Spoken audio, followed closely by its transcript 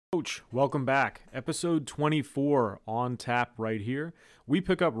Coach, welcome back. Episode 24 on tap right here. We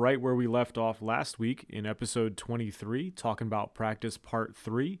pick up right where we left off last week in episode 23, talking about practice part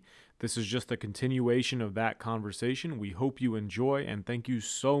 3. This is just a continuation of that conversation. We hope you enjoy, and thank you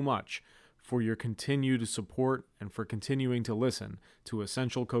so much for your continued support and for continuing to listen to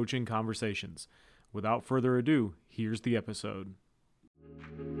Essential Coaching Conversations. Without further ado, here's the episode.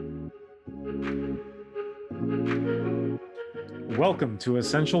 Welcome to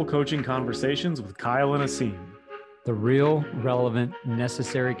Essential Coaching Conversations with Kyle and Asim. The real, relevant,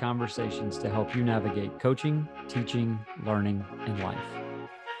 necessary conversations to help you navigate coaching, teaching, learning, and life.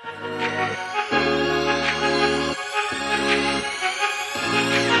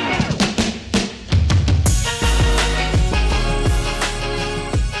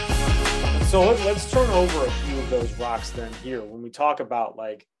 So let's turn over a few of those rocks then here when we talk about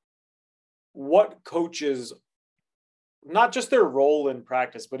like what coaches, not just their role in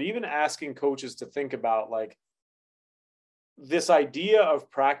practice, but even asking coaches to think about like this idea of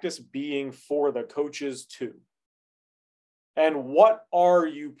practice being for the coaches too. And what are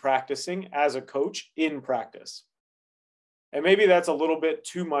you practicing as a coach in practice? And maybe that's a little bit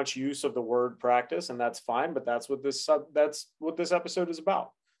too much use of the word practice, and that's fine, but that's what this episode is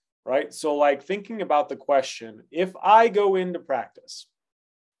about, right? So like thinking about the question, if I go into practice,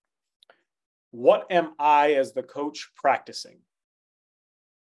 what am I as the coach practicing?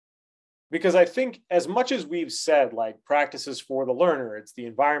 Because I think as much as we've said, like practice is for the learner, it's the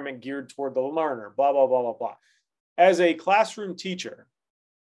environment geared toward the learner, blah, blah, blah, blah, blah. As a classroom teacher,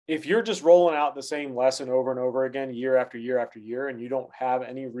 if you're just rolling out the same lesson over and over again, year after year after year, and you don't have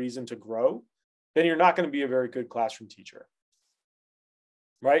any reason to grow, then you're not going to be a very good classroom teacher,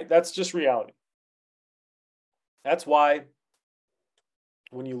 right? That's just reality. That's why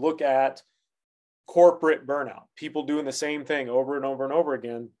when you look at corporate burnout, people doing the same thing over and over and over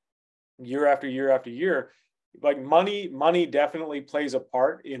again, year after year after year, like money definitely plays a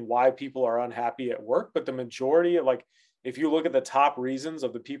part in why people are unhappy at work. But the majority of, like, if you look at the top reasons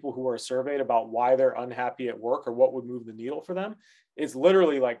of the people who are surveyed about why they're unhappy at work or what would move the needle for them, it's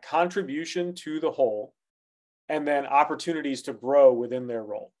literally like contribution to the whole and then opportunities to grow within their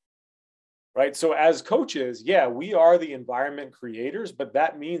role. Right. So as coaches, yeah, we are the environment creators, but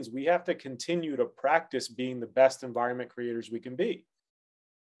that means we have to continue to practice being the best environment creators we can be.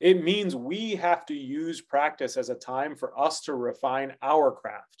 It means we have to use practice as a time for us to refine our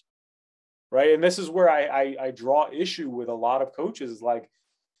craft. Right. And this is where I draw issue with a lot of coaches. Like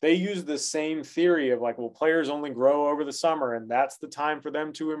they use the same theory of like, well, players only grow over the summer and that's the time for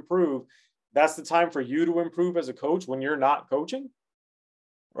them to improve. That's the time for you to improve as a coach when you're not coaching.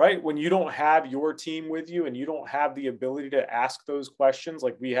 Right? When you don't have your team with you and you don't have the ability to ask those questions,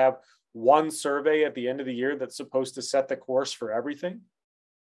 like we have one survey at the end of the year that's supposed to set the course for everything,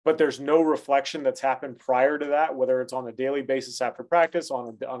 but there's no reflection that's happened prior to that, whether it's on a daily basis after practice,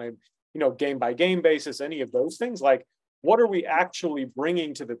 on a game by game basis, any of those things. Like, what are we actually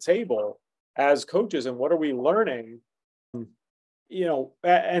bringing to the table as coaches, and what are we learning?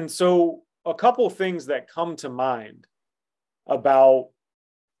 And so a couple of things that come to mind about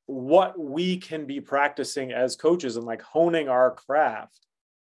what we can be practicing as coaches and like honing our craft.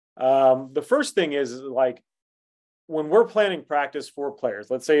 The first thing is like when we're planning practice for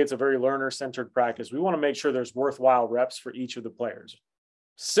players, let's say it's a very learner-centered practice, we want to make sure there's worthwhile reps for each of the players.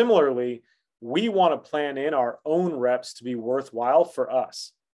 Similarly, we want to plan in our own reps to be worthwhile for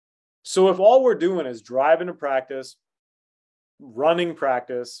us. So if all we're doing is driving to practice, running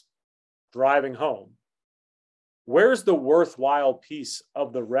practice, driving home, where's the worthwhile piece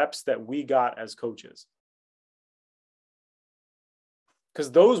of the reps that we got as coaches?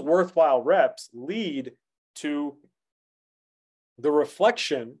 Because those worthwhile reps lead to the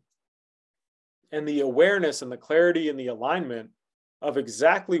reflection and the awareness and the clarity and the alignment of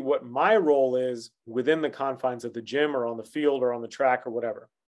exactly what my role is within the confines of the gym or on the field or on the track or whatever.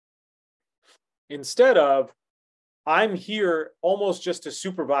 Instead of, I'm here almost just to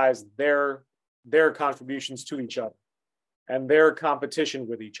supervise their contributions to each other and their competition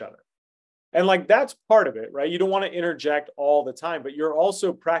with each other. And like, that's part of it, right? You don't want to interject all the time, but you're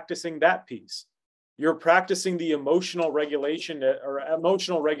also practicing that piece. You're practicing the emotional regulation that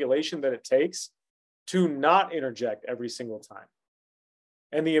it takes to not interject every single time.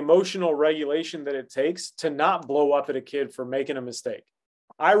 And the emotional regulation that it takes to not blow up at a kid for making a mistake.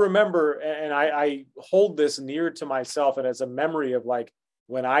 I remember, and I hold this near to myself and as a memory of like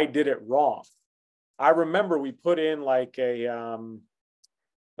when I did it wrong. I remember we put in like a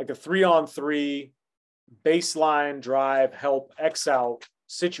 3-on-3 baseline drive help X out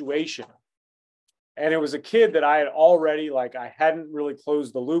situation. And it was a kid that I had already, like, I hadn't really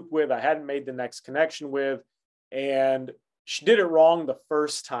closed the loop with. I hadn't made the next connection with. And she did it wrong the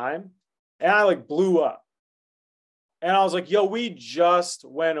first time. And I like blew up. And I was like, yo, we just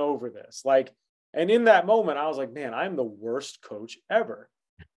went over this. Like, and in that moment, I was like, man, I'm the worst coach ever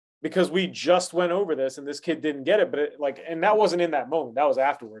because we just went over this and this kid didn't get it. But it, like, and that wasn't in that moment. That was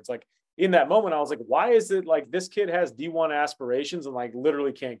afterwards. Like, in that moment, I was like, why is it like this kid has D1 aspirations and like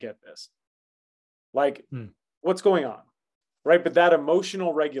literally can't get this? Like, what's going on? Right. But that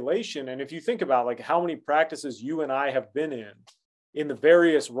emotional regulation. And if you think about like how many practices you and I have been in the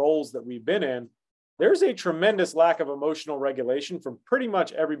various roles that we've been in, there's a tremendous lack of emotional regulation from pretty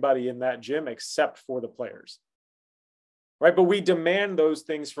much everybody in that gym except for the players. Right. But we demand those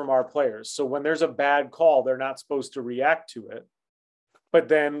things from our players. So when there's a bad call, they're not supposed to react to it. But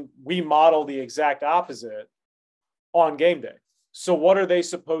then we model the exact opposite on game day. So what are they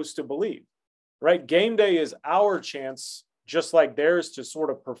supposed to believe? Right. Game day is our chance, just like theirs, to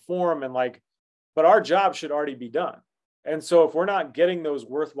sort of perform and like, but our job should already be done. And so if we're not getting those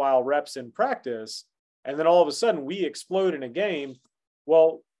worthwhile reps in practice, and then all of a sudden we explode in a game,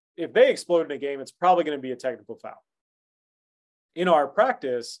 well, if they explode in a game, it's probably going to be a technical foul. In our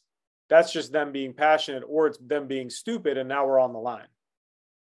practice, that's just them being passionate or it's them being stupid, and now we're on the line.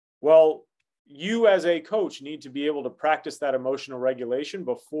 Well, you as a coach need to be able to practice that emotional regulation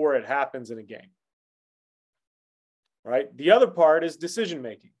before it happens in a game. Right? The other part is decision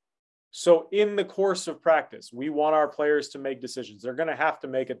making. So in the course of practice, we want our players to make decisions. They're going to have to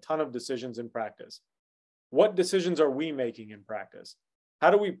make a ton of decisions in practice. What decisions are we making in practice? How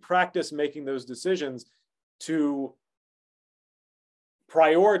do we practice making those decisions to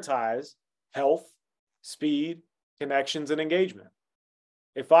prioritize health, speed, connections, and engagement?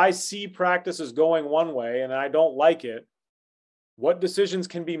 If I see practices going one way and I don't like it, what decisions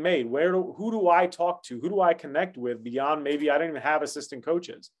can be made? Who do I talk to? Who do I connect with beyond maybe I don't even have assistant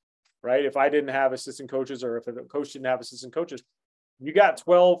coaches, right? If I didn't have assistant coaches or if a coach didn't have assistant coaches, you got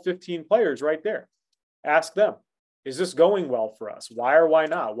 12, 15 players right there. Ask them, is this going well for us? Why or why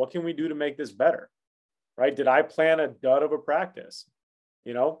not? What can we do to make this better, right? Did I plan a dud of a practice?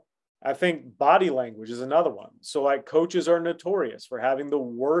 You know, I think body language is another one. So like coaches are notorious for having the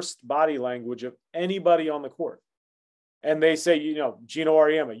worst body language of anybody on the court. And they say, you know, Gino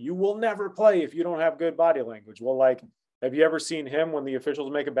Auriemma, you will never play if you don't have good body language. Well, like, have you ever seen him when the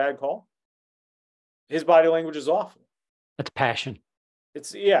officials make a bad call? His body language is awful. That's passion.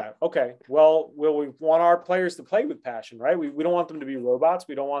 It's, yeah, okay. Well, we want our players to play with passion, right? We don't want them to be robots.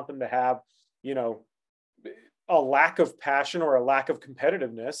 We don't want them to have, you know, a lack of passion or a lack of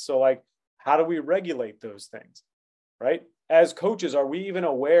competitiveness. So like, how do we regulate those things, right? As coaches, are we even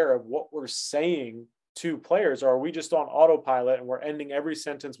aware of what we're saying to players? Or are we just on autopilot and we're ending every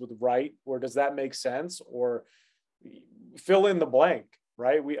sentence with right? Or does that make sense? Or fill in the blank,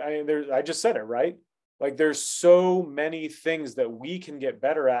 right? I just said it, right? Like there's so many things that we can get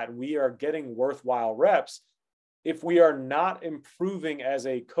better at, and we are getting worthwhile reps. If we are not improving as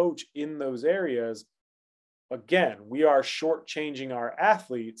a coach in those areas, again, we are shortchanging our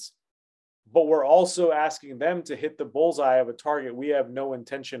athletes, but we're also asking them to hit the bullseye of a target we have no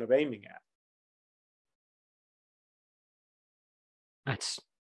intention of aiming at.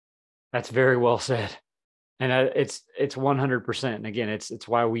 That's very well said. And it's 100%. And again, it's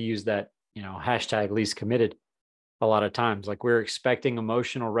why we use that, you know, hashtag least committed a lot of times. Like we're expecting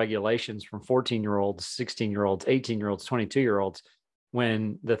emotional regulations from 14-year-olds, 16-year-olds, 18-year-olds, 22-year-olds,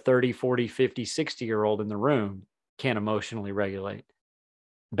 when the 30, 40, 50, 60-year-old in the room can't emotionally regulate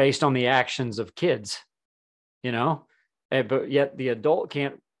based on the actions of kids, you know, but yet the adult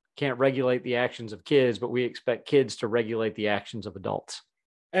can't regulate the actions of kids, but we expect kids to regulate the actions of adults.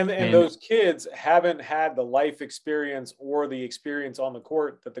 And those kids haven't had the life experience or the experience on the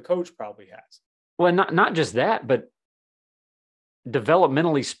court that the coach probably has. Well, not just that, but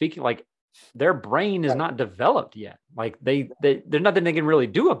developmentally speaking, like their brain is not developed yet. Like there's nothing they can really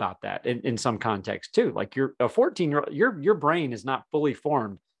do about that in some context too. Like you're a 14-year-old, your brain is not fully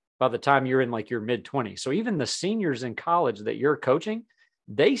formed by the time you're in like your mid-20s. So even the seniors in college that you're coaching,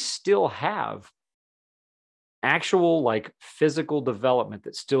 they still have actual like physical development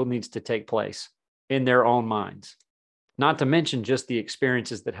that still needs to take place in their own minds. Not to mention just the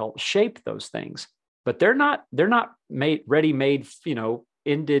experiences that help shape those things. But they're not ready-made, you know,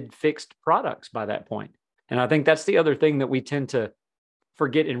 ended fixed products by that point. And I think that's the other thing that we tend to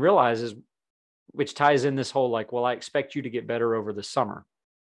forget and realize is, which ties in this whole like, well, I expect you to get better over the summer.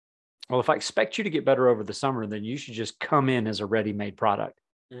 Well, if I expect you to get better over the summer, then you should just come in as a ready-made product.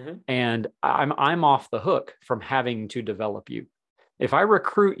 Mm-hmm. And I'm off the hook from having to develop you. If I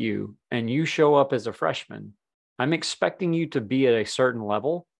recruit you and you show up as a freshman, I'm expecting you to be at a certain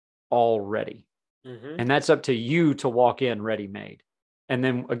level already. Mm-hmm. And that's up to you to walk in ready made. And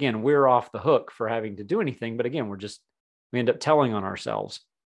then again, we're off the hook for having to do anything. But again, we end up telling on ourselves.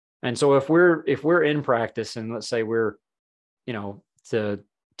 And so if we're in practice and let's say we're, to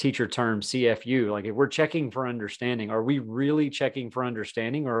teacher term CFU, like if we're checking for understanding, are we really checking for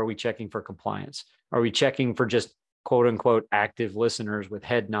understanding or are we checking for compliance? Are we checking for just quote unquote active listeners with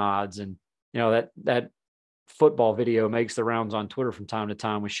head nods? And, that football video makes the rounds on Twitter from time to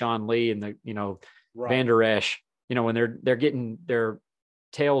time with Sean Lee and Right. Van Der Esch, when they're getting their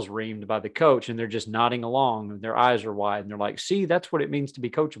tails reamed by the coach and they're just nodding along and their eyes are wide and they're like, see, that's what it means to be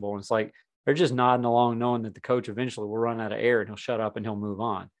coachable. And it's like, they're just nodding along, knowing that the coach eventually will run out of air and he'll shut up and he'll move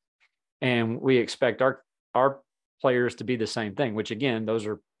on. And we expect our players to be the same thing, which again, those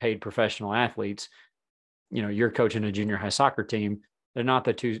are paid professional athletes. You're coaching a junior high soccer team. They're not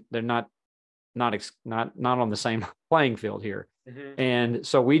on the same playing field here. Mm-hmm. And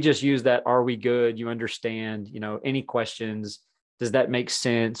so we just use that. Are we good? You understand, any questions? Does that make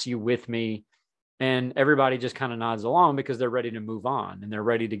sense? You with me? And everybody just kind of nods along because they're ready to move on and they're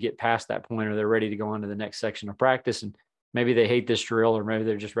ready to get past that point, or they're ready to go on to the next section of practice. And maybe they hate this drill, or maybe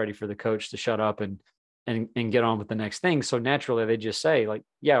they're just ready for the coach to shut up and get on with the next thing. So naturally they just say like,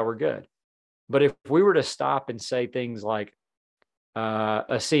 yeah, we're good. But if we were to stop and say things like,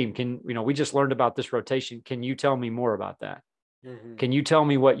 Asim, we just learned about this rotation. Can you tell me more about that? Mm-hmm. Can you tell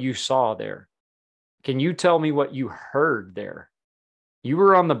me what you saw there? Can you tell me what you heard there? You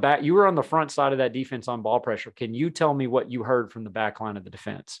were on the front side of that defense on ball pressure. Can you tell me what you heard from the back line of the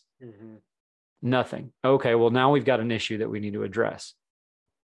defense? Mm-hmm. Nothing. Okay, well, now we've got an issue that we need to address.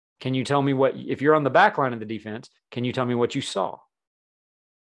 Can you tell me if you're on the back line of the defense, can you tell me what you saw?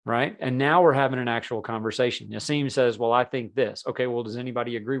 Right? And now we're having an actual conversation. Asim says, well, I think this. Okay, well, does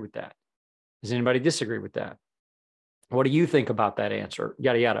anybody agree with that? Does anybody disagree with that? What do you think about that answer?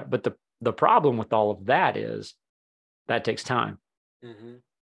 Yada, yada. But the problem with all of that is that takes time. Mm-hmm.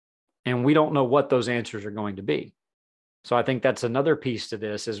 And we don't know what those answers are going to be. So I think that's another piece to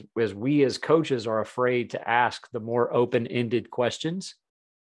this is we as coaches are afraid to ask the more open-ended questions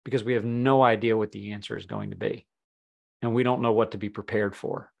because we have no idea what the answer is going to be. And we don't know what to be prepared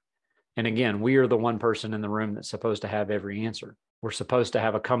for. And again, we are the one person in the room that's supposed to have every answer. We're supposed to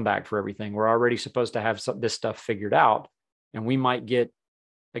have a comeback for everything. We're already supposed to have this stuff figured out. And we might get,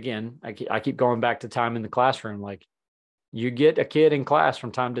 again, I keep going back to time in the classroom, like, you get a kid in class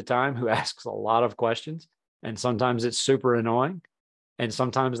from time to time who asks a lot of questions, and sometimes it's super annoying, and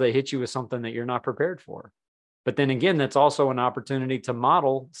sometimes they hit you with something that you're not prepared for. But then again, that's also an opportunity to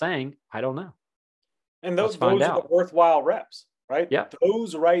model saying, I don't know. And those are the worthwhile reps, right? Yeah.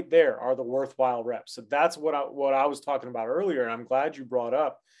 Those right there are the worthwhile reps. So that's what I was talking about earlier. And I'm glad you brought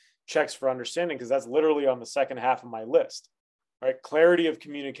up checks for understanding, because that's literally on the second half of my list, right? Clarity of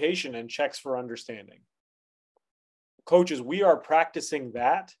communication and checks for understanding. Coaches, we are practicing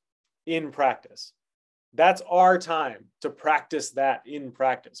that in practice. That's our time to practice that in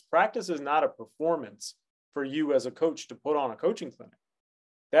practice. Practice is not a performance for you as a coach to put on a coaching clinic.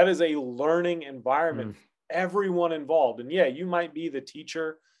 That is a learning environment, everyone involved. And yeah, you might be the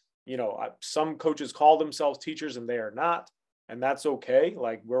teacher. Some coaches call themselves teachers and they are not. And that's okay.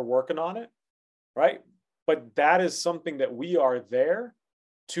 Like, we're working on it, right? But that is something that we are there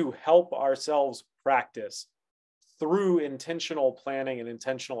to help ourselves practice through intentional planning and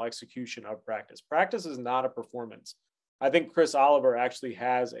intentional execution of practice. Practice is not a performance. I think Chris Oliver actually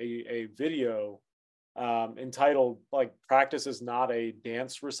has a video entitled like "Practice is not a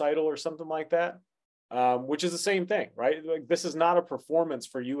dance recital" or something like that, which is the same thing, right? Like, this is not a performance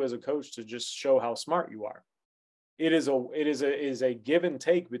for you as a coach to just show how smart you are. It is a give and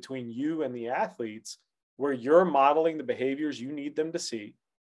take between you and the athletes, where you're modeling the behaviors you need them to see.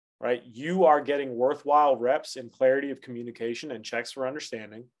 Right? You are getting worthwhile reps in clarity of communication and checks for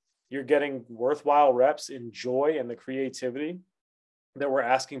understanding. You're getting worthwhile reps in joy and the creativity that we're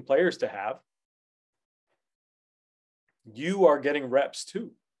asking players to have. You are getting reps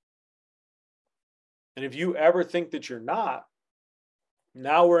too. And if you ever think that you're not,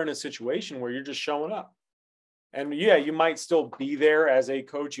 now we're in a situation where you're just showing up. And yeah, you might still be there as a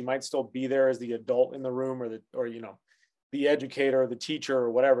coach. You might still be there as the adult in the room, or the educator or the teacher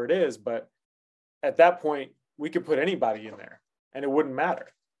or whatever it is. But at that point, we could put anybody in there and it wouldn't matter,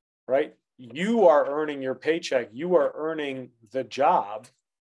 right? You are earning your paycheck. You are earning the job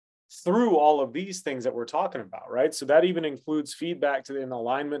through all of these things that we're talking about, right? So that even includes feedback in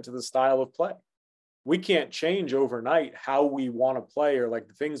alignment to the style of play. We can't change overnight how we want to play, or like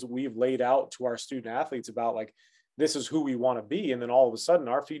the things that we've laid out to our student athletes about, like, this is who we want to be. And then all of a sudden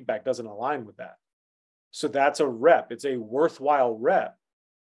our feedback doesn't align with that. So that's a rep. It's a worthwhile rep.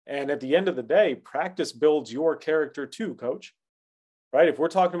 And at the end of the day, practice builds your character too, coach, right? If we're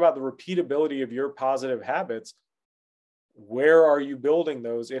talking about the repeatability of your positive habits, where are you building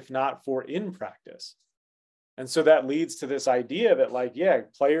those if not for in practice? And so that leads to this idea that, like, yeah,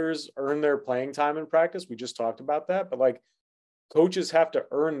 players earn their playing time in practice. We just talked about that. But like, coaches have to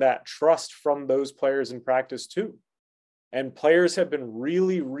earn that trust from those players in practice too. And players have been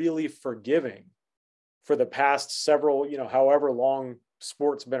really, really forgiving for the past several, however long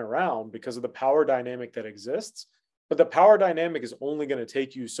sport's been around, because of the power dynamic that exists. But the power dynamic is only going to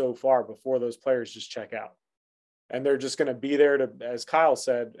take you so far before those players just check out. And they're just going to be there to, as Kyle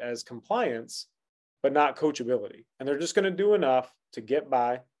said, as compliance, but not coachability. And they're just going to do enough to get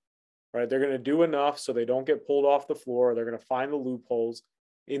by, right? They're going to do enough so they don't get pulled off the floor. They're going to find the loopholes.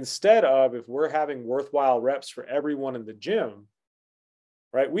 Instead of, if we're having worthwhile reps for everyone in the gym,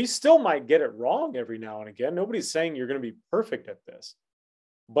 right, we still might get it wrong every now and again. Nobody's saying you're going to be perfect at this,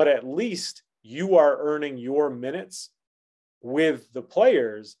 but at least you are earning your minutes with the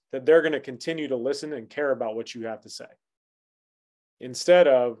players that they're going to continue to listen and care about what you have to say, instead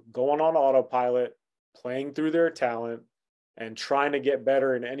of going on autopilot, playing through their talent and trying to get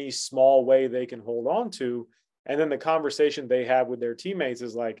better in any small way they can hold on to. And then the conversation they have with their teammates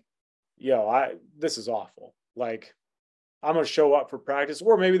is like, this is awful. Like, I'm going to show up for practice,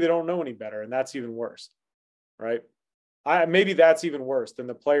 or maybe they don't know any better. And that's even worse, right? Maybe that's even worse than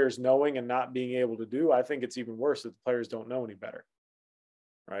the players knowing and not being able to do. I think it's even worse that the players don't know any better,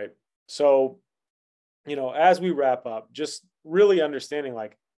 right? So, as we wrap up, just really understanding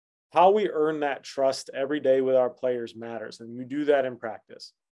like how we earn that trust every day with our players matters. And you do that in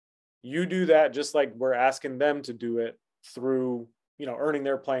practice. You do that just like we're asking them to do it through, earning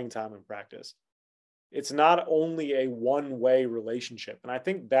their playing time in practice. It's not only a one-way relationship. And I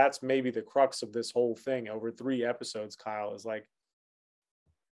think that's maybe the crux of this whole thing over 3 episodes, Kyle, is like,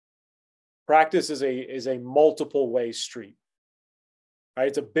 practice is a multiple way street, right?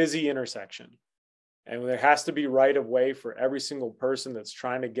 It's a busy intersection. And there has to be right of way for every single person that's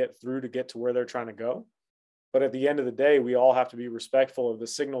trying to get through to get to where they're trying to go. But at the end of the day, we all have to be respectful of the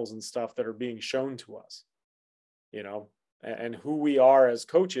signals and stuff that are being shown to us, and who we are as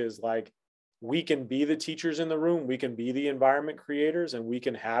coaches. Like, we can be the teachers in the room, we can be the environment creators, and we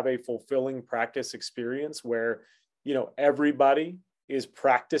can have a fulfilling practice experience where, everybody is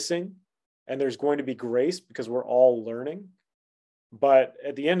practicing and there's going to be grace because we're all learning. But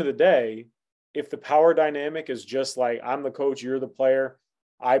at the end of the day, if the power dynamic is just like, I'm the coach, you're the player,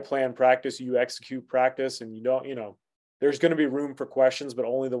 I plan practice, you execute practice, and you don't, there's going to be room for questions, but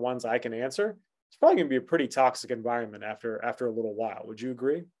only the ones I can answer. It's probably going to be a pretty toxic environment after a little while. Would you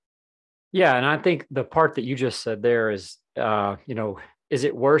agree? Yeah. And I think the part that you just said there is, is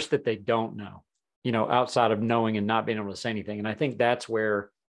it worse that they don't know, outside of knowing and not being able to say anything? And I think that's where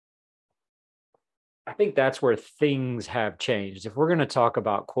things have changed. If we're going to talk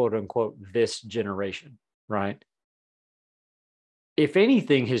about quote unquote this generation, right? If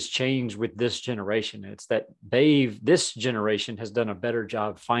anything has changed with this generation, it's that this generation has done a better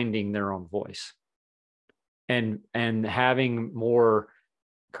job finding their own voice and having more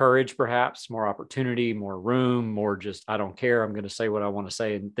courage, perhaps more opportunity, more room, more just, I don't care. I'm going to say what I want to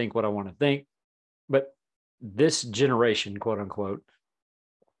say and think what I want to think. But this generation, quote unquote,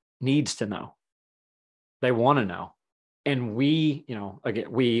 needs to know. They want to know. And we,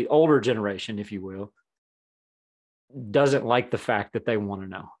 we older generation, if you will, doesn't like the fact that they want to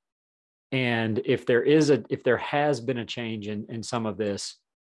know. And if there has been a change in some of this,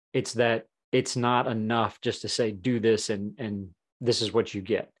 it's that it's not enough just to say, do this and this is what you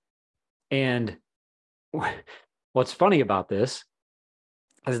get. And what's funny about this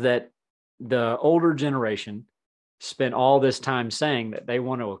is that the older generation spent all this time saying that they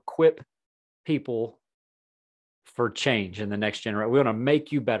want to equip people for change in the next generation. We want to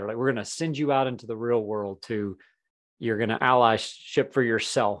make you better. Like, we're going to send you out into the real world you're going to allyship for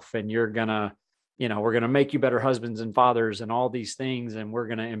yourself, and you're going to, we're going to make you better husbands and fathers and all these things. And we're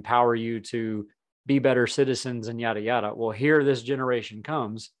going to empower you to be better citizens and yada, yada. Well, here this generation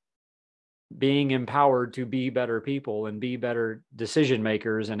comes being empowered to be better people and be better decision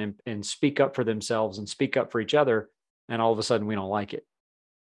makers and speak up for themselves and speak up for each other. And all of a sudden we don't like it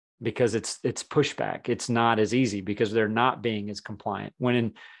because it's pushback. It's not as easy because they're not being as compliant,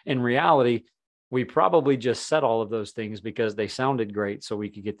 when in reality, we probably just said all of those things because they sounded great so we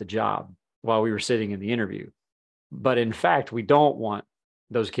could get the job while we were sitting in the interview. But in fact, we don't want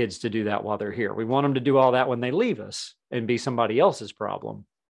those kids to do that while they're here. We want them to do all that when they leave us and be somebody else's problem.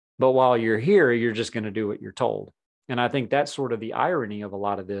 But while you're here, you're just going to do what you're told. And I think that's sort of the irony of a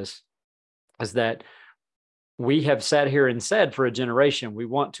lot of this, is that we have sat here and said for a generation, we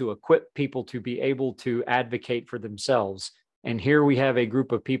want to equip people to be able to advocate for themselves. And here we have a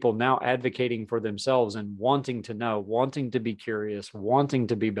group of people now advocating for themselves and wanting to know, wanting to be curious, wanting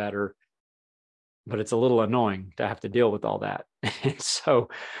to be better. But it's a little annoying to have to deal with all that. And so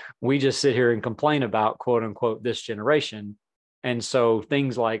we just sit here and complain about, quote unquote, this generation. And so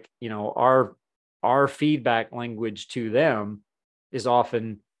things like, our feedback language to them is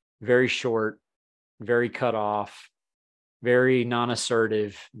often very short, very cut off, very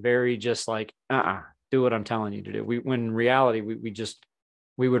non-assertive, very just like, do what I'm telling you to do. When in reality,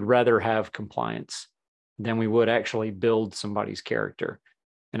 we would rather have compliance than we would actually build somebody's character.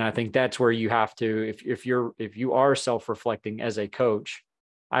 And I think that's where you have to, if you are self-reflecting as a coach,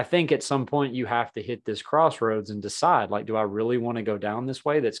 I think at some point you have to hit this crossroads and decide, like, do I really want to go down this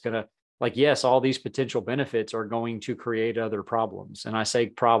way? That's going to, like, yes, all these potential benefits are going to create other problems. And I say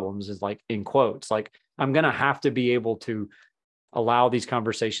problems is like in quotes, like I'm going to have to be able to allow these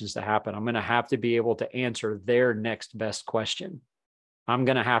conversations to happen. I'm going to have to be able to answer their next best question. I'm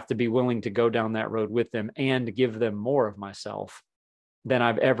going to have to be willing to go down that road with them and give them more of myself than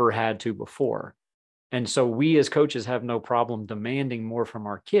I've ever had to before. And so we as coaches have no problem demanding more from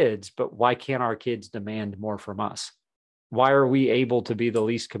our kids, but why can't our kids demand more from us? Why are we able to be the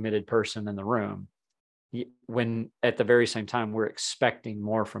least committed person in the room when at the very same time we're expecting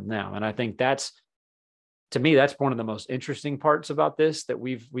more from them? And I think that's, to me, that's one of the most interesting parts about this that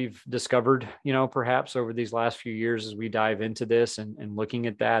we've discovered, perhaps over these last few years as we dive into this and looking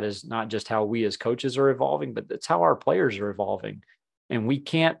at that is not just how we as coaches are evolving, but it's how our players are evolving. And we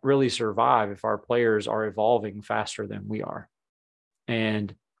can't really survive if our players are evolving faster than we are.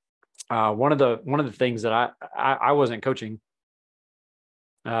 And one of the things that I wasn't coaching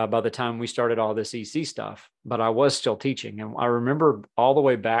by the time we started all this EC stuff, but I was still teaching. And I remember all the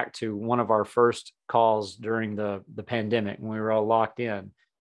way back to one of our first calls during the pandemic when we were all locked in,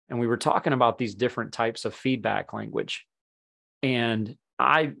 and we were talking about these different types of feedback language. And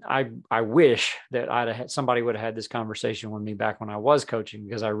I wish that somebody would have had this conversation with me back when I was coaching,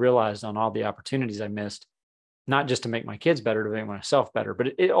 because I realized on all the opportunities I missed, not just to make my kids better, to make myself better, but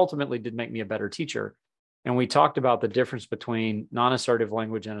it ultimately did make me a better teacher. And we talked about the difference between non-assertive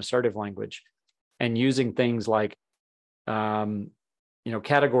language and assertive language, and using things like,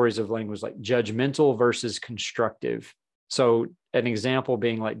 categories of language like judgmental versus constructive. So an example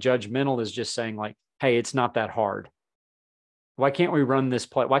being like judgmental is just saying like, hey, it's not that hard. Why can't we run this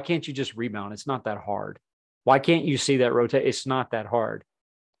play? Why can't you just rebound? It's not that hard. Why can't you see that rotate? It's not that hard.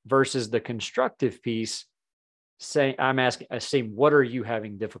 Versus the constructive piece saying, I'm asking, what are you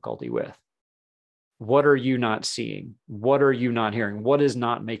having difficulty with? What are you not seeing? What are you not hearing? What is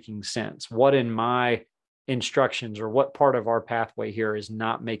not making sense? What in my instructions or what part of our pathway here is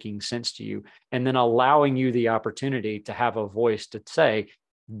not making sense to you? And then allowing you the opportunity to have a voice to say,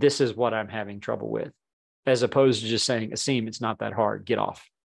 this is what I'm having trouble with, as opposed to just saying, Asim, it's not that hard. Get off.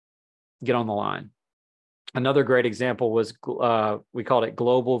 Get on the line. Another great example was we called it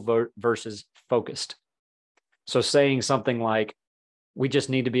global versus focused. So saying something like, we just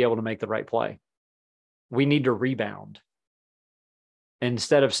need to be able to make the right play. We need to rebound.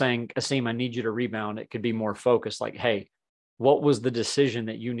 Instead of saying, Asim, I need you to rebound, it could be more focused, like, hey, what was the decision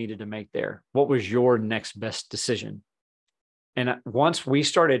that you needed to make there? What was your next best decision? And once we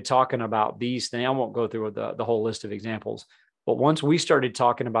started talking about these things, I won't go through the whole list of examples, but once we started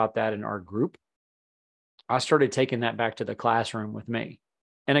talking about that in our group, I started taking that back to the classroom with me.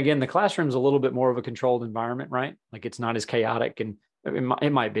 And again, the classroom's a little bit more of a controlled environment, right? Like it's not as chaotic, and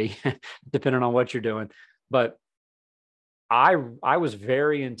it might be depending on what you're doing. But I was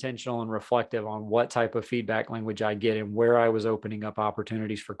very intentional and reflective on what type of feedback language I get and where I was opening up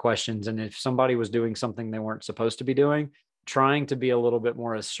opportunities for questions. And if somebody was doing something they weren't supposed to be doing, trying to be a little bit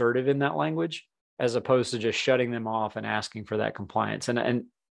more assertive in that language, as opposed to just shutting them off and asking for that compliance. And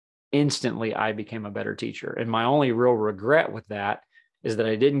instantly I became a better teacher. And my only real regret with that is that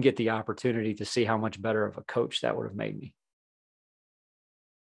I didn't get the opportunity to see how much better of a coach that would have made me.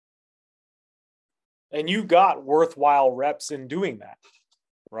 And you got worthwhile reps in doing that,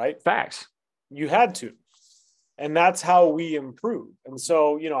 right? Facts. You had to. And that's how we improve. And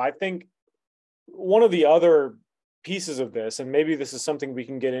so, I think one of the other pieces of this, and maybe this is something we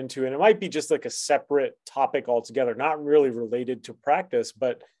can get into, and it might be just like a separate topic altogether, not really related to practice,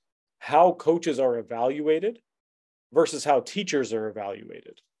 but how coaches are evaluated versus how teachers are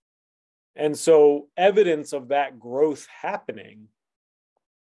evaluated. And so evidence of that growth happening,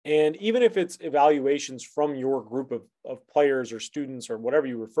 and even if it's evaluations from your group of players or students or whatever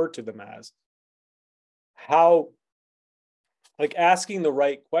you refer to them as, how like asking the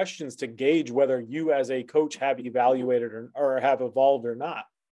right questions to gauge whether you as a coach have evaluated or have evolved or not.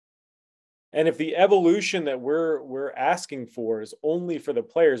 And if the evolution that we're asking for is only for the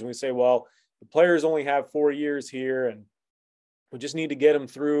players, and we say, well, the players only have 4 years here, and we just need to get them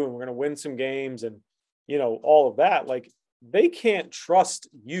through, and we're going to win some games, and all of that, like, they can't trust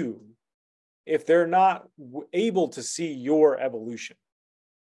you if they're not able to see your evolution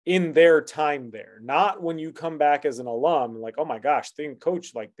in their time there. Not when you come back as an alum, like, oh my gosh,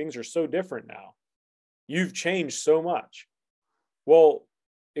 coach, like, things are so different now. You've changed so much. Well,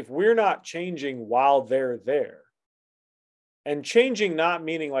 if we're not changing while they're there, and changing not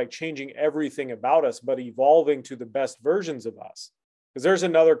meaning like changing everything about us, but evolving to the best versions of us. Because there's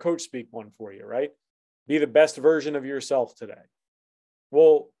another coach speak one for you, right? Be the best version of yourself today.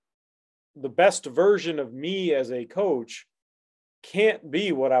 Well, the best version of me as a coach can't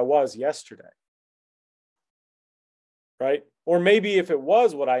be what I was yesterday, right? Or maybe if it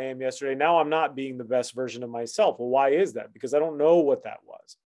was what I am yesterday, now I'm not being the best version of myself. Well, why is that? Because I don't know what that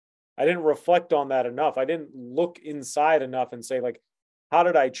was. I didn't reflect on that enough. I didn't look inside enough and say, like, how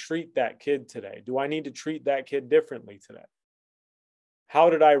did I treat that kid today? Do I need to treat that kid differently today? How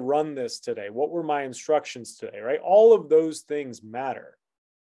did I run this today? What were my instructions today, right? All of those things matter.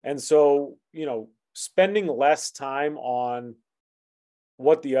 And so, spending less time on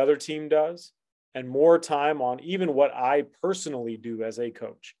what the other team does and more time on even what I personally do as a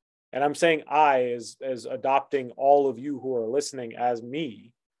coach. And I'm saying I as adopting all of you who are listening as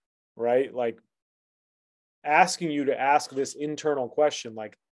me, right? Like, asking you to ask this internal question,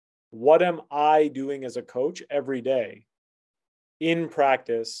 like, what am I doing as a coach every day in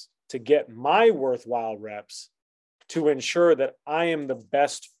practice to get my worthwhile reps to ensure that I am the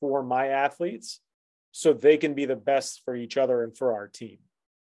best for my athletes so they can be the best for each other and for our team?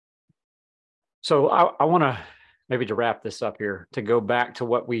 So I want to, maybe to wrap this up here, to go back to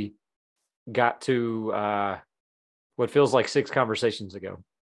what we got to, what feels like 6 conversations ago,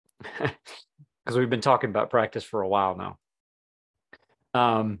 because we've been talking about practice for a while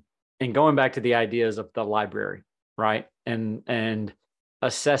now. And going back to the ideas of the library, right? And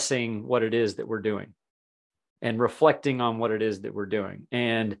assessing what it is that we're doing and reflecting on what it is that we're doing.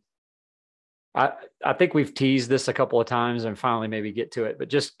 And I think we've teased this a couple of times and finally maybe get to it, but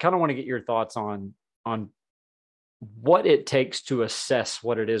just kind of want to get your thoughts on what it takes to assess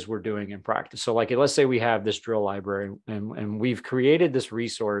what it is we're doing in practice. So, like, let's say we have this drill library and we've created this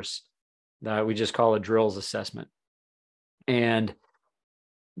resource that we just call a drills assessment. And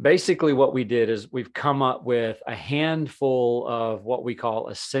basically what we did is we've come up with a handful of what we call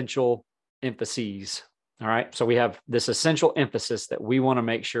essential emphases. All right. So we have this essential emphasis that we want to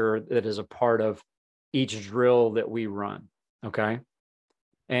make sure that is a part of each drill that we run. Okay.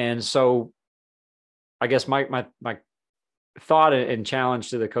 And so I guess my thought and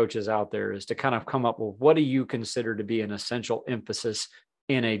challenge to the coaches out there is to kind of come up with, what do you consider to be an essential emphasis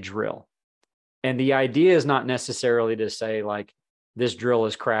in a drill? And the idea is not necessarily to say, like, this drill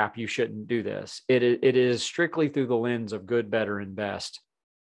is crap, you shouldn't do this. It is strictly through the lens of good, better, and best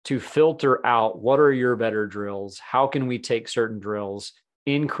to filter out what are your better drills, how can we take certain drills,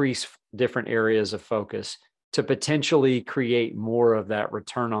 increase different areas of focus to potentially create more of that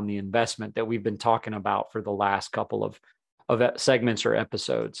return on the investment that we've been talking about for the last couple of segments or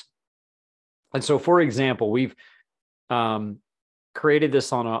episodes. And so, for example, we've created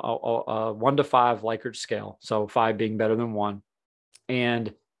this on a 1 to 5 Likert scale, so 5 being better than 1.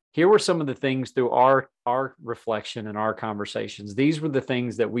 And here were some of the things through our reflection and our conversations. These were the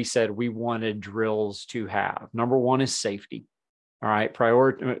things that we said we wanted drills to have. Number 1 is safety. All right.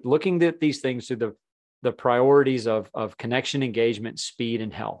 Looking at these things through the priorities of connection, engagement, speed,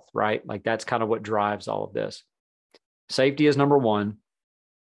 and health, right? Like, that's kind of what drives all of this. Safety is number 1.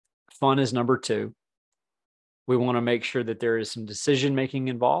 Fun is number 2. We want to make sure that there is some decision-making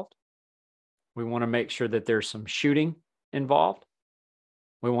involved. We want to make sure that there's some shooting involved.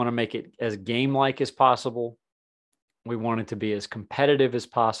 We want to make it as game-like as possible. We want it to be as competitive as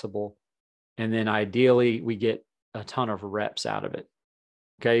possible. And then ideally, we get a ton of reps out of it.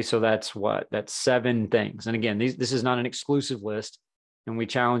 Okay, so that's 7 things. And again, this is not an exclusive list, and we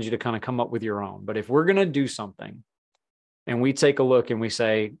challenge you to kind of come up with your own. But if we're going to do something and we take a look and we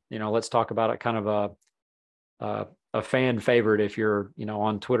say, let's talk about it, kind of a fan favorite if you're,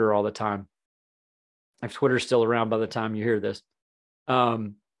 on Twitter all the time. If Twitter's still around by the time you hear this.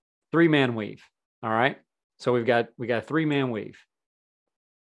 3-man weave. All right. So we got a 3-man weave.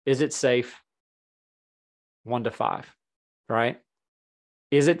 Is it safe? 1 to 5. Right.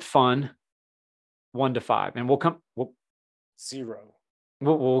 Is it fun? 1 to 5. And we'll 0.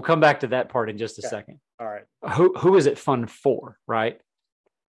 We'll come back to that part in just a second. All right. Who is it fun for, right?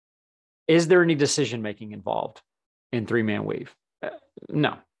 Is there any decision making involved in 3-man weave?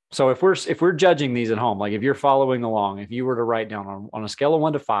 No. So if we're judging these at home, like if you're following along, if you were to write down on a scale of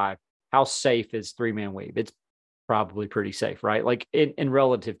 1 to 5, how safe is 3-man weave? It's probably pretty safe, right? Like in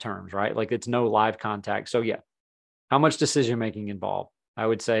relative terms, right? Like it's no live contact. So yeah, how much decision making involved? I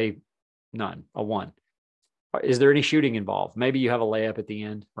would say none, a 1. Is there any shooting involved? Maybe you have a layup at the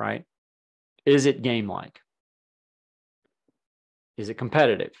end, right? Is it game like? Is it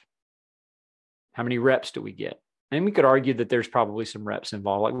competitive? How many reps do we get? And we could argue that there's probably some reps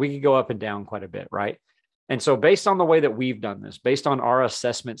involved. Like we could go up and down quite a bit, right? And so based on the way that we've done this, based on our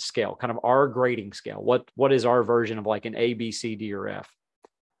assessment scale, kind of our grading scale, what is our version of like an A, B, C, D, or F?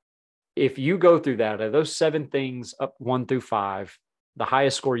 If you go through that, of those 7 things up 1 through 5, the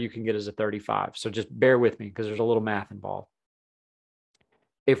highest score you can get is a 35. So just bear with me because there's a little math involved.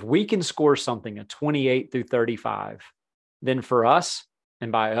 If we can score something a 28 through 35, then for us,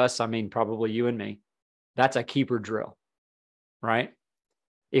 and by us, I mean probably you and me, that's a keeper drill, right?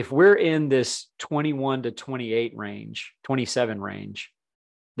 If we're in this 21 to 28 range, 27 range,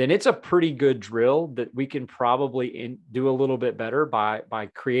 then it's a pretty good drill that we can probably do a little bit better by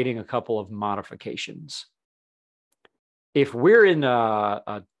creating a couple of modifications. If we're in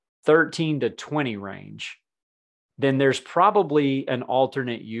a 13 to 20 range, then there's probably an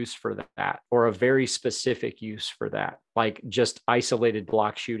alternate use for that, or a very specific use for that, like just isolated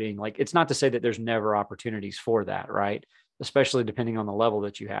block shooting. Like it's not to say that there's never opportunities for that, right? Especially depending on the level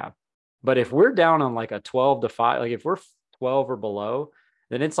that you have. But if we're down on like a 12 to 5, like if we're 12 or below,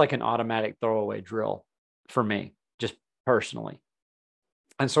 then it's like an automatic throwaway drill for me, just personally.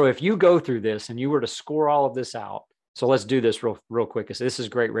 And so if you go through this and you were to score all of this out, so let's do this real quick. This is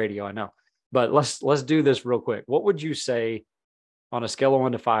great radio, I know. But let's do this real quick. What would you say on a scale of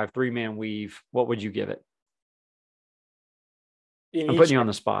 1 to 5, 3-man weave? What would you give it? I'm putting you on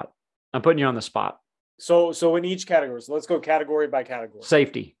the spot. So in each category, so let's go category by category.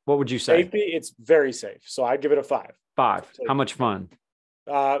 Safety. What would you say? Safety, it's very safe. So I'd give it a 5. 5. Safety. How much fun?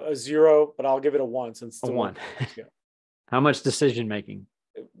 A 0, but I'll give it a 1 since it's a 1. How much decision making?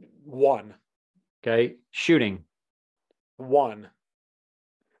 1. Okay. Shooting. 1.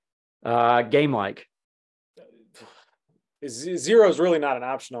 Game like. 0 is really not an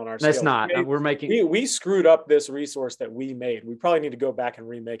option on our scale. That's not. We screwed up this resource that we made. We probably need to go back and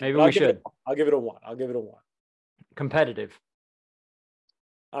remake it. Maybe we should. I'll give it a 1. Competitive.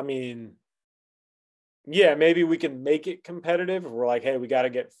 I mean, yeah, maybe we can make it competitive. We're like, hey, we got to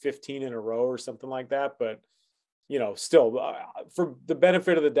get 15 in a row or something like that. But, still, for the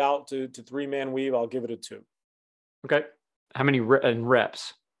benefit of the doubt to 3-man weave, I'll give it a 2. Okay. How many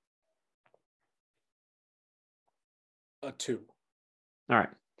reps? A 2. All right.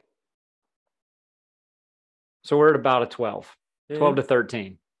 So we're at about a 12 to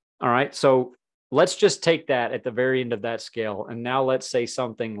 13. All right. So let's just take that at the very end of that scale. And now let's say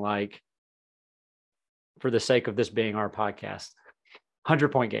something like, for the sake of this being our podcast,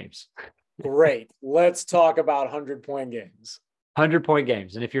 100-point games. Great. Let's talk about 100-point games. 100-point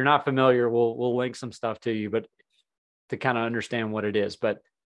games. And if you're not familiar, we'll link some stuff to you, but to kind of understand what it is. But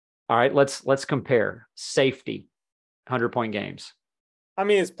all right, let's compare safety. 100-point games. I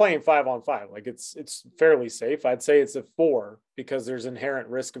mean, it's playing 5-on-5. Like it's fairly safe. I'd say it's a 4 because there's inherent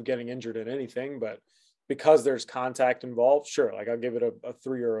risk of getting injured in anything, but because there's contact involved, sure. Like I'll give it a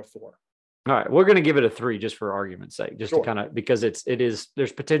 3 or a 4. All right. We're going to give it a 3 just for argument's sake, just to kind of, because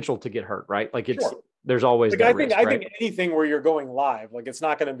there's potential to get hurt, right? Like there's always like, I think anything where you're going live, like it's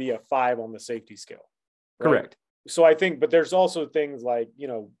not going to be a 5 on the safety scale. Right? Correct. So I think, but there's also things like,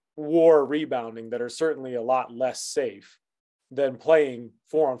 war rebounding that are certainly a lot less safe than playing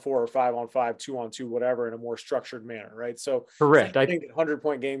 4-on-4 or 5-on-5, 2-on-2, whatever, in a more structured manner, right? So correct. I think that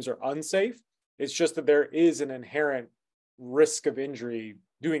 100-point games are unsafe. It's just that there is an inherent risk of injury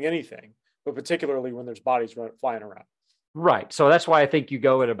doing anything, but particularly when there's bodies flying around. Right. So that's why I think you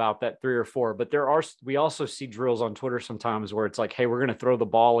go at about that 3 or 4. But we also see drills on Twitter sometimes where it's like, hey, we're going to throw the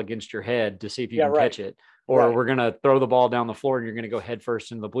ball against your head to see if you can catch it. Or we're going to throw the ball down the floor and you're going to go head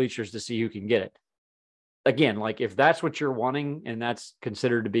first into the bleachers to see who can get it. Again, like if that's what you're wanting and that's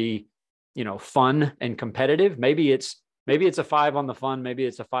considered to be, fun and competitive, maybe it's a 5 on the fun, maybe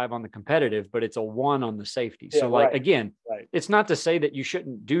it's a 5 on the competitive, but it's a 1 on the safety. Yeah, so again, it's not to say that you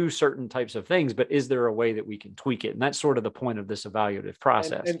shouldn't do certain types of things, but is there a way that we can tweak it? And that's sort of the point of this evaluative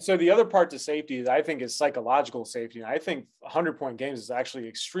process. And so the other part to safety is I think is psychological safety. And I think 100-point games is actually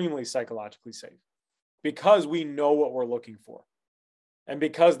extremely psychologically safe because we know what we're looking for. And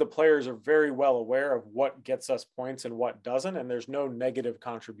because the players are very well aware of what gets us points and what doesn't, and there's no negative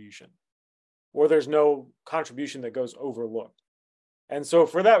contribution. or there's no contribution that goes overlooked. And so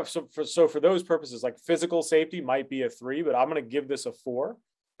for that, for those purposes, like physical safety might be a 3, but I'm going to give this a 4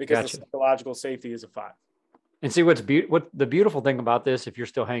 because Gotcha. the psychological safety is a 5. And see what the beautiful thing about this, if you're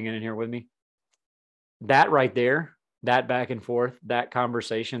still hanging in here with me, that right there, that back and forth, that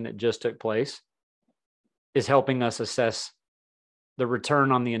conversation that just took place is helping us assess the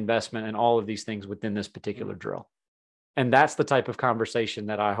return on the investment and all of these things within this particular drill. And that's the type of conversation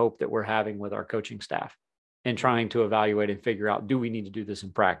that I hope that we're having with our coaching staff and trying to evaluate and figure out, do we need to do this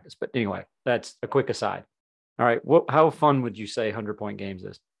in practice? But anyway, that's a quick aside. All right. How fun would you say 100-point games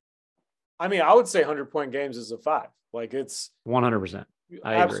is? I mean, I would say 100-point games is a 5. Like it's 100%.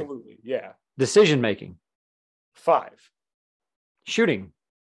 I absolutely agree. Yeah. Decision making, 5. shooting.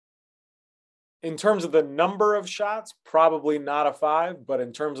 In terms of the number of shots, probably not a 5, but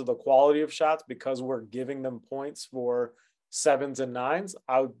in terms of the quality of shots, because we're giving them points for 7s and 9s,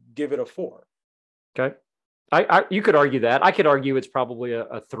 I would give it a 4. Okay. You could argue that. I could argue it's probably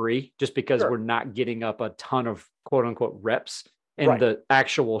a 3, just because we're not getting up a ton of quote unquote reps in the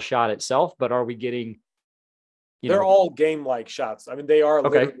actual shot itself. But are we getting, they're all game-like shots. I mean, they are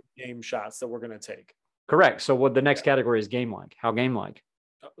literally game shots that we're going to take. Correct. So what the next category is game-like. How game-like?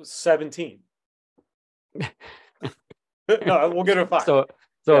 17. No, we'll get a 5. So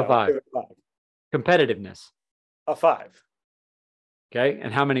a 5. Competitiveness. A 5. Okay.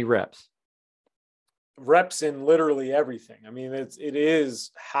 And how many reps? Reps in literally everything. I mean, it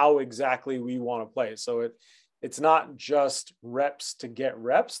is how exactly we want to play. So it's not just reps to get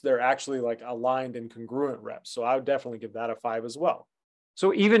reps. They're actually like aligned and congruent reps. So I would definitely give that a 5 as well.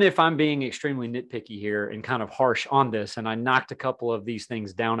 So even if I'm being extremely nitpicky here and kind of harsh on this, and I knocked a couple of these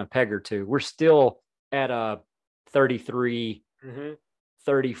things down a peg or two, we're still at a 33,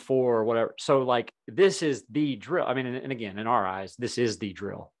 34, or whatever. So like, this is the drill. I mean, and again, in our eyes, this is the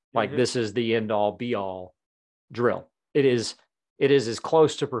drill. Like this is the end all be all drill. It is as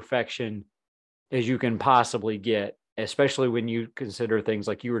close to perfection as you can possibly get, especially when you consider things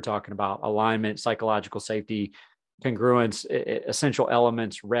like you were talking about: alignment, psychological safety, congruence, essential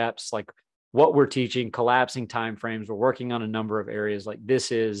elements, reps, like what we're teaching, collapsing timeframes. We're working on a number of areas. Like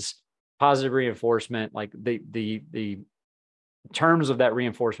this is positive reinforcement, like the terms of that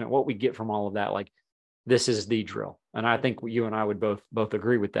reinforcement, what we get from all of that, like this is the drill. And I think you and I would both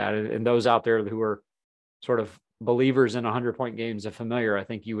agree with that. And those out there who are sort of believers in 100-point games and familiar, I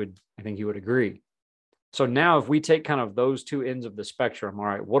think you would agree. So now if we take kind of those two ends of the spectrum, all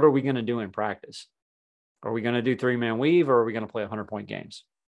right, what are we going to do in practice? Are we going to do 3-man weave, or are we going to play 100-point games?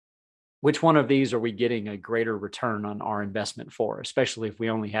 Which one of these are we getting a greater return on our investment for, especially if we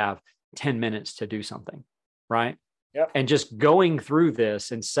only have 10 minutes to do something, right? Yep. And just going through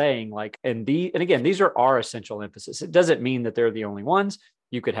this and saying like, and again, these are our essential emphasis. It doesn't mean that they're the only ones.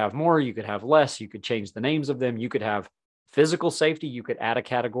 You could have more, you could have less, you could change the names of them. You could have physical safety. You could add a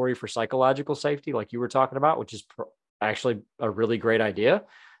category for psychological safety, like you were talking about, which is actually a really great idea.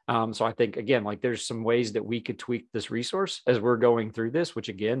 So I think, again, like there's some ways that we could tweak this resource as we're going through this, which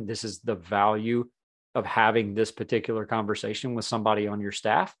again, this is the value of having this particular conversation with somebody on your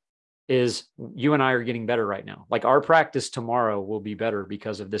staff, is you and I are getting better right now. Like our practice tomorrow will be better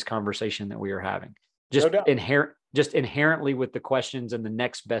because of this conversation that we are having. Just inherently with the questions and the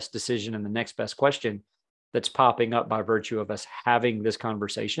next best decision and the next best question that's popping up by virtue of us having this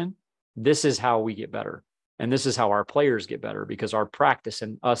conversation. This is how we get better. And this is how our players get better, because our practice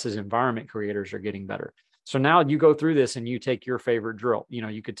and us as environment creators are getting better. So now you go through this and you take your favorite drill.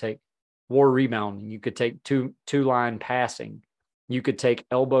 You could take war rebounding. You could take two-line passing. You could take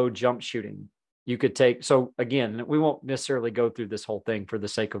elbow jump shooting. You could take, so again, we won't necessarily go through this whole thing for the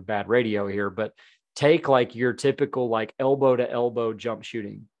sake of bad radio here, but take like your typical like elbow to elbow jump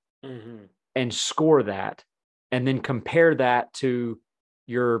shooting and score that. And then compare that to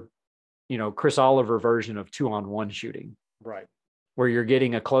your, Chris Oliver version of 2-on-1 shooting, right? Where you're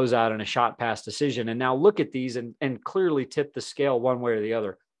getting a closeout and a shot pass decision. And now look at these and clearly tip the scale one way or the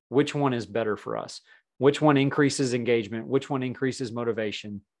other. Which one is better for us? Which one increases engagement? Which one increases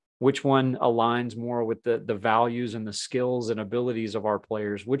motivation? Which one aligns more with the values and the skills and abilities of our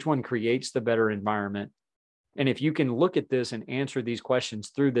players? Which one creates the better environment? And if you can look at this and answer these questions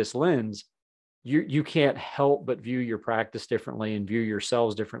through this lens, you can't help but view your practice differently and view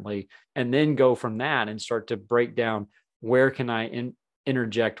yourselves differently, and then go from that and start to break down, where can I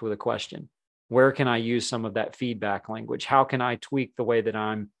interject with a question? Where can I use some of that feedback language? How can I tweak the way that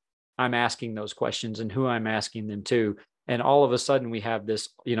I'm asking those questions and who I'm asking them to? And all of a sudden we have this,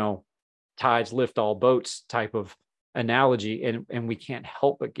 tides lift all boats type of analogy, and we can't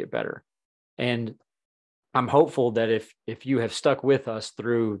help but get better. And I'm hopeful that if you have stuck with us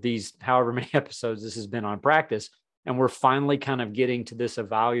through these however many episodes this has been on practice, and we're finally kind of getting to this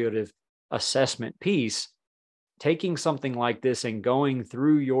evaluative assessment piece, taking something like this and going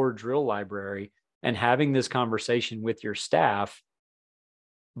through your drill library and having this conversation with your staff,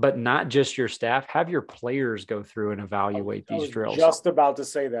 but not just your staff, have your players go through and evaluate I these was drills. just about to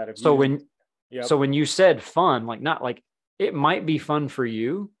say that. So when you said fun, like not like it might be fun for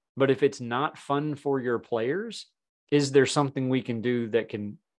you, but if it's not fun for your players, is there something we can do that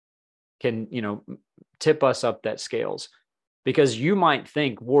can tip us up that scales? Because you might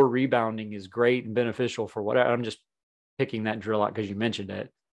think war rebounding is great and beneficial for whatever. I'm just picking that drill out because you mentioned it.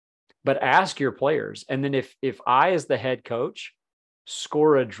 But ask your players. And then if I, as the head coach,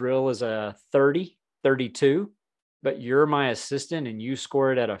 score a drill as a 30, 32, but you're my assistant and you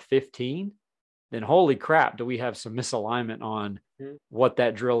score it at a 15, then holy crap, do we have some misalignment on what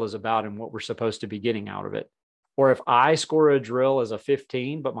that drill is about and what we're supposed to be getting out of it. Or if I score a drill as a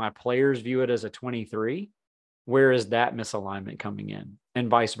 15, but my players view it as a 23, where is that misalignment coming in? And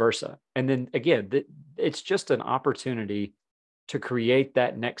vice versa. And then again, it's just an opportunity to create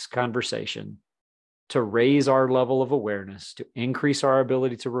that next conversation, to raise our level of awareness, to increase our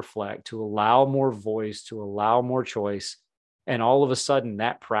ability to reflect, to allow more voice, to allow more choice. And all of a sudden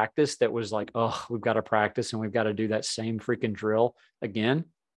that practice that was like, oh, we've got to practice and we've got to do that same freaking drill again.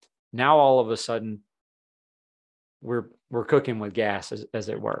 Now, all of a sudden we're cooking with gas, as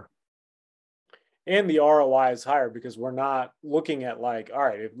it were. And the ROI is higher because we're not looking at like, all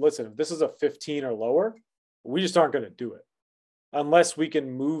right, if this is a 15 or lower, we just aren't going to do it unless we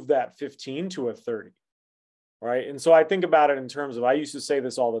can move that 15 to a 30. Right. And so I think about it in terms of, I used to say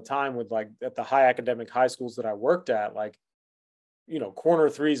this all the time with like at the high academic high schools that I worked at, like, corner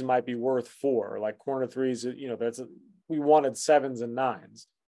threes might be worth 4, like corner threes, we wanted 7s and 9s.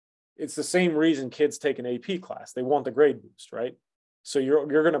 It's the same reason kids take an AP class. They want the grade boost, right? So you're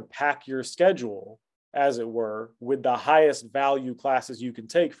going to pack your schedule, as it were, with the highest value classes you can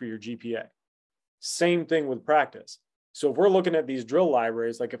take for your GPA. Same thing with practice. So if we're looking at these drill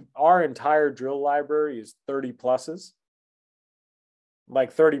libraries, like if our entire drill library is 30 pluses,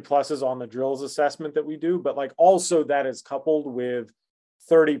 like 30 pluses on the drills assessment that we do, but like also that is coupled with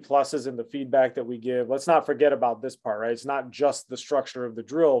 30 pluses in the feedback that we give. Let's not forget about this part, right? It's not just the structure of the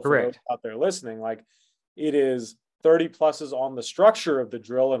drill for those out there listening. Like it is 30 pluses on the structure of the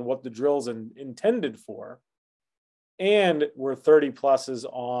drill and what the drill's intended for. And we're 30 pluses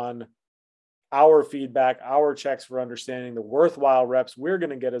on our feedback, our checks for understanding the worthwhile reps we're going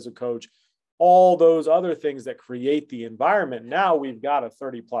to get as a coach, all those other things that create the environment. Now we've got a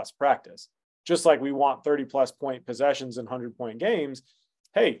 30 plus practice, just like we want 30 plus point possessions and 100-point games.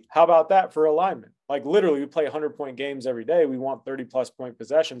 Hey, how about that for alignment? Like literally we play 100-point games every day. We want 30 plus point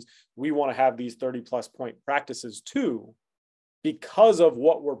possessions. We want to have these 30 plus point practices too, because of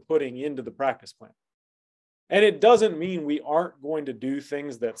what we're putting into the practice plan. And it doesn't mean we aren't going to do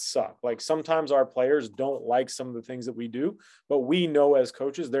things that suck. Like sometimes our players don't like some of the things that we do, but we know as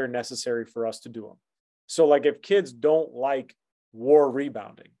coaches, they're necessary for us to do them. So like if kids don't like war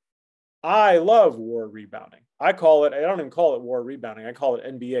rebounding, I love war rebounding. I don't even call it war rebounding. I call it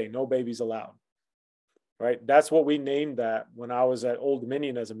NBA, no babies allowed. Right? That's what we named that when I was at Old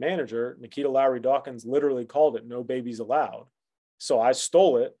Dominion as a manager. Nikita Lowry Dawkins literally called it no babies allowed. So I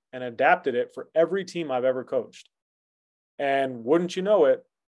stole it and adapted it for every team I've ever coached. And wouldn't you know it,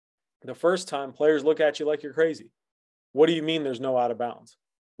 the first time players look at you like you're crazy. What do you mean there's no out of bounds?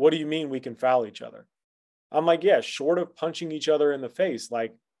 What do you mean we can foul each other? I'm like, yeah, short of punching each other in the face,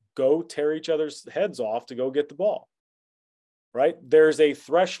 like go tear each other's heads off to go get the ball. Right? There's a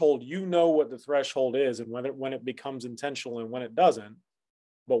threshold. You know what the threshold is and when it becomes intentional and when it doesn't.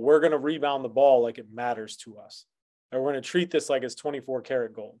 But we're going to rebound the ball like it matters to us. And we're going to treat this like it's 24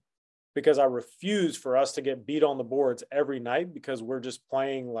 karat gold, because I refuse for us to get beat on the boards every night because we're just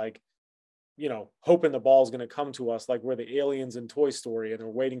playing like, hoping the ball is going to come to us like we're the aliens in Toy Story and they're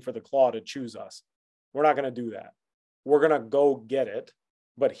waiting for the claw to choose us. We're not going to do that. We're going to go get it.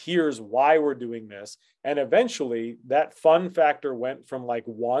 But here's why we're doing this. And eventually that fun factor went from like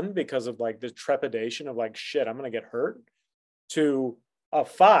 1 because of like the trepidation of like, shit, I'm going to get hurt, to a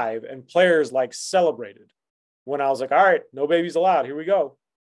 5, and players like celebrated when I was like, all right, no babies allowed, here we go.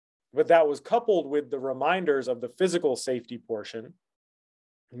 But that was coupled with the reminders of the physical safety portion,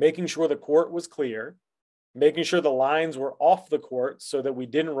 making sure the court was clear, making sure the lines were off the court so that we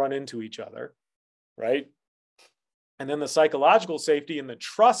didn't run into each other, right? And then the psychological safety and the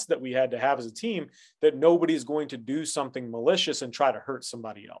trust that we had to have as a team that nobody's going to do something malicious and try to hurt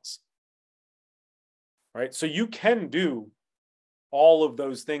somebody else, right? So you can do all of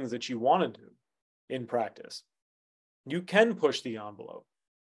those things that you want to do. in practice. You can push the envelope,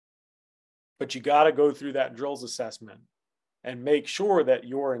 but you got to go through that drills assessment and make sure that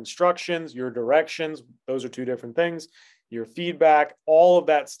your instructions, your directions, those are two different things, your feedback, all of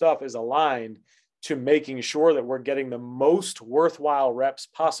that stuff is aligned to making sure that we're getting the most worthwhile reps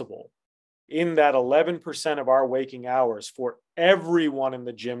possible in that 11% of our waking hours for everyone in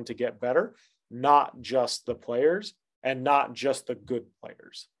the gym to get better, not just the players and not just the good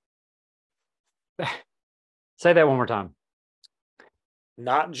players. Say that one more time.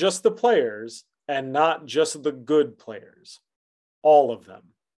 Not just the players and not just the good players, all of them.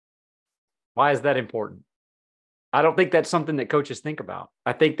 Why is that important? I don't think that's something that coaches think about.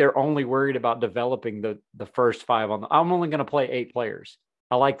 I think they're only worried about developing the first five on the, I'm only going to play 8 players.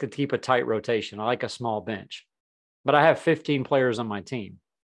 I like to keep a tight rotation. I like a small bench, but I have 15 players on my team.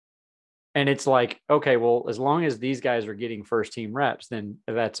 And it's like, okay, well, as long as these guys are getting first team reps, then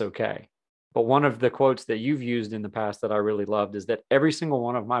that's okay. But one of the quotes that you've used in the past that I really loved is that every single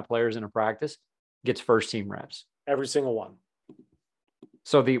one of my players in a practice gets first team reps. Every single one.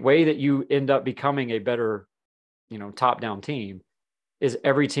 So the way that you end up becoming a better, top down team is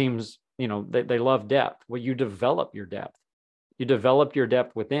every team's, they love depth. Well, you develop your depth. You develop your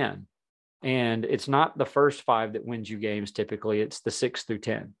depth within. And it's not the first 5 that wins you games. Typically, it's the 6 through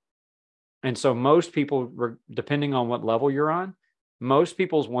 10. And so most people, depending on what level you're on, most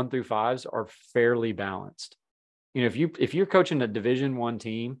people's 1 through 5s are fairly balanced. If you're coaching a Division I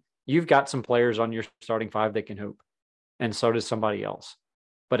team, you've got some players on your starting 5 that can hoop, and so does somebody else.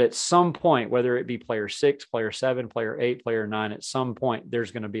 But at some point, whether it be player 6, player 7, player 8, player 9, at some point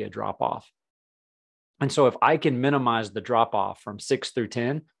there's going to be a drop off. And so if I can minimize the drop off from 6 through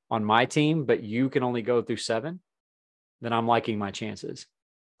 10 on my team, but you can only go through 7, then I'm liking my chances.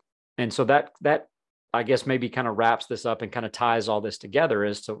 And so that I guess maybe kind of wraps this up and kind of ties all this together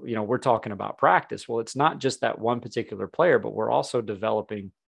as to, we're talking about practice. Well, it's not just that one particular player, but we're also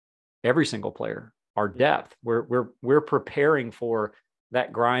developing every single player, our depth. We're preparing for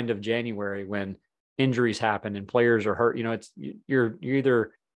that grind of January when injuries happen and players are hurt. You're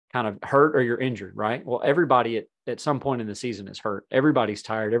either kind of hurt or you're injured, right? Well, everybody at some point in the season is hurt. Everybody's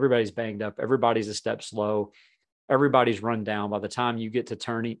tired. Everybody's banged up. Everybody's a step slow. Everybody's run down by the time you get to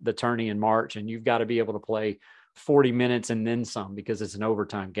the tourney in March, and you've got to be able to play 40 minutes and then some because it's an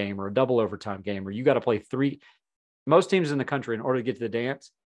overtime game or a double overtime game, or you got to play 3. Most teams in the country, in order to get to the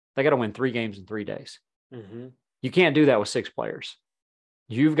dance, they got to win 3 games in 3 days. Mm-hmm. You can't do that with 6 players.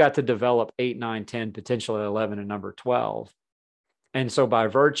 You've got to develop 8, 9, 10, potentially 11 and number 12. And so by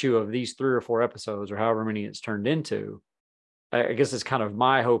virtue of these 3 or 4 episodes or however many it's turned into, I guess it's kind of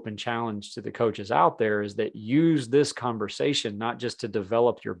my hope and challenge to the coaches out there is that use this conversation, not just to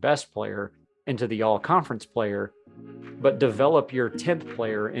develop your best player into the all conference player, but develop your 10th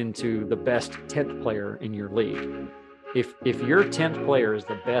player into the best 10th player in your league. If your 10th player is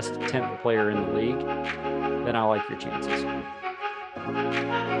the best 10th player in the league, then I like your chances.